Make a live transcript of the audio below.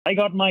I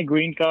got my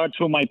green card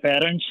through my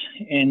parents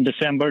in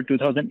December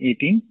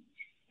 2018,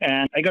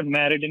 and I got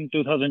married in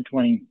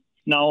 2020.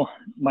 Now,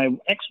 my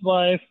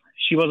ex-wife,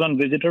 she was on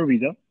visitor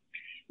visa.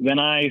 When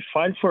I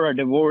filed for a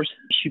divorce,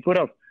 she put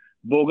a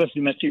bogus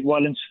domestic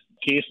violence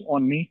case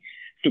on me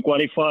to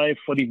qualify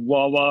for the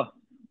VAWA,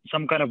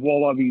 some kind of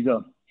VAWA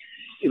visa.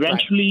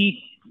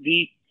 Eventually,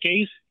 the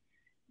case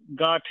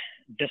got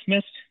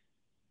dismissed,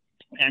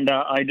 and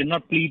I did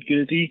not plead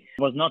guilty,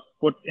 was not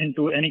put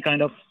into any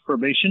kind of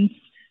probation.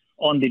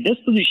 On the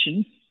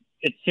disposition,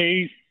 it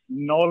says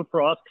null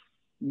pros,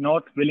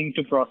 not willing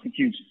to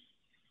prosecute.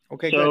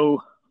 Okay, so good.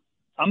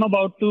 I'm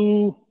about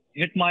to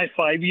hit my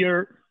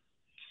 5-year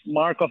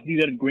mark of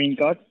the green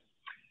card.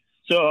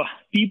 So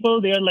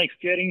people, they're like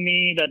scaring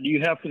me that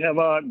you have to have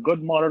a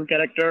good moral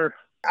character.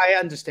 I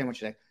understand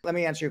what you're saying. Let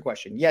me answer your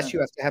question. Yes,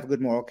 you have to have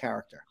good moral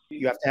character.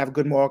 You have to have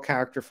good moral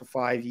character for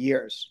 5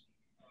 years.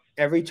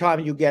 Every time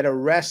you get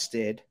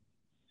arrested,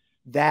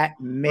 that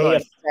may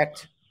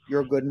affect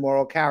your good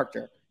moral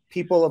character.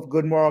 People of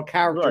good moral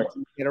character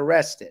get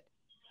arrested.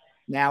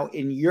 Now,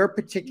 in your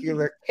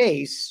particular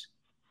case,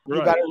 you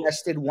got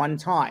arrested one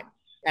time,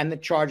 and the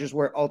charges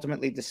were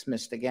ultimately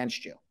dismissed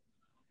against you.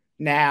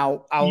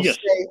 Now, I'll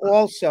say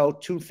also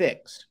two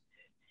things.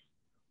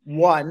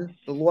 One,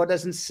 the law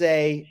doesn't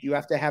say you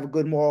have to have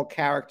good moral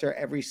character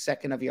every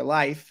second of your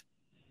life.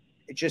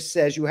 It just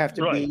says you have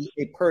to be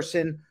a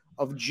person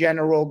of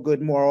general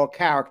good moral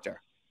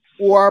character.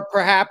 Or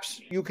perhaps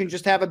you can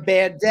just have a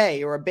bad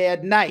day or a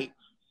bad night.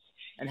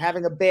 And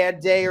having a bad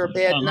day or a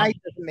bad night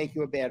doesn't make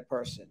you a bad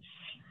person.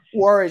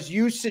 Or as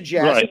you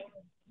suggest,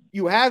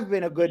 you have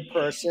been a good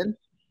person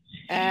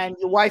and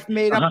your wife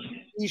made up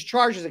these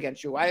charges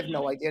against you. I have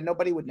no idea.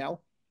 Nobody would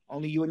know.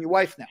 Only you and your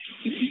wife know.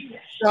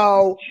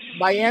 So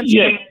my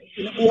answer,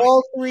 in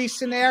all three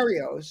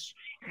scenarios,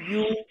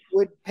 you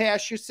would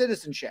pass your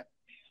citizenship.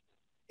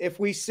 If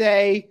we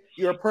say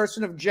you're a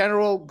person of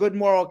general good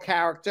moral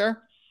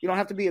character, you don't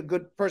have to be a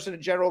good person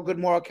of general good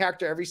moral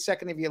character every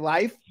second of your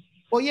life.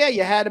 Well, yeah,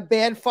 you had a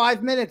bad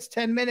 5 minutes,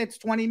 10 minutes,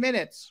 20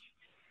 minutes.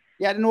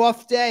 You had an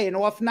off day, an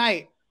off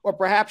night, or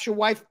perhaps your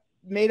wife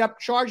made up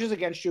charges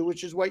against you,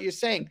 which is what you're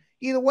saying.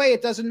 Either way,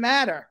 it doesn't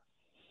matter.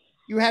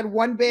 You had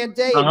one bad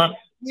day in 5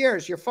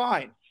 years, you're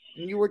fine.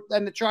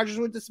 And the charges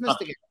were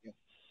dismissed against you.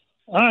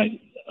 All right.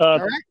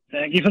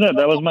 Thank you for that.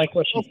 That was my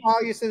question. Go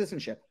file your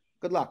citizenship.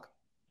 Good luck.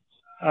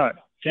 All right.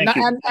 Thank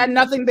you. And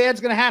nothing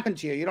bad's going to happen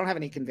to you. You don't have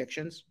any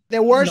convictions.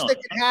 The worst that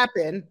could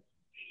happen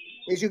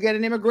is you get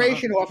an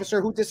immigration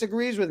officer who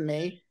disagrees with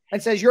me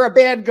and says, you're a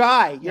bad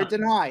guy. You're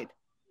denied.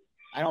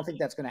 I don't think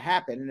that's going to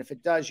happen. And if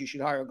it does, you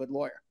should hire a good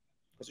lawyer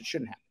because it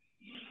shouldn't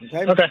happen.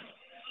 Okay? Okay.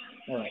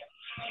 All right.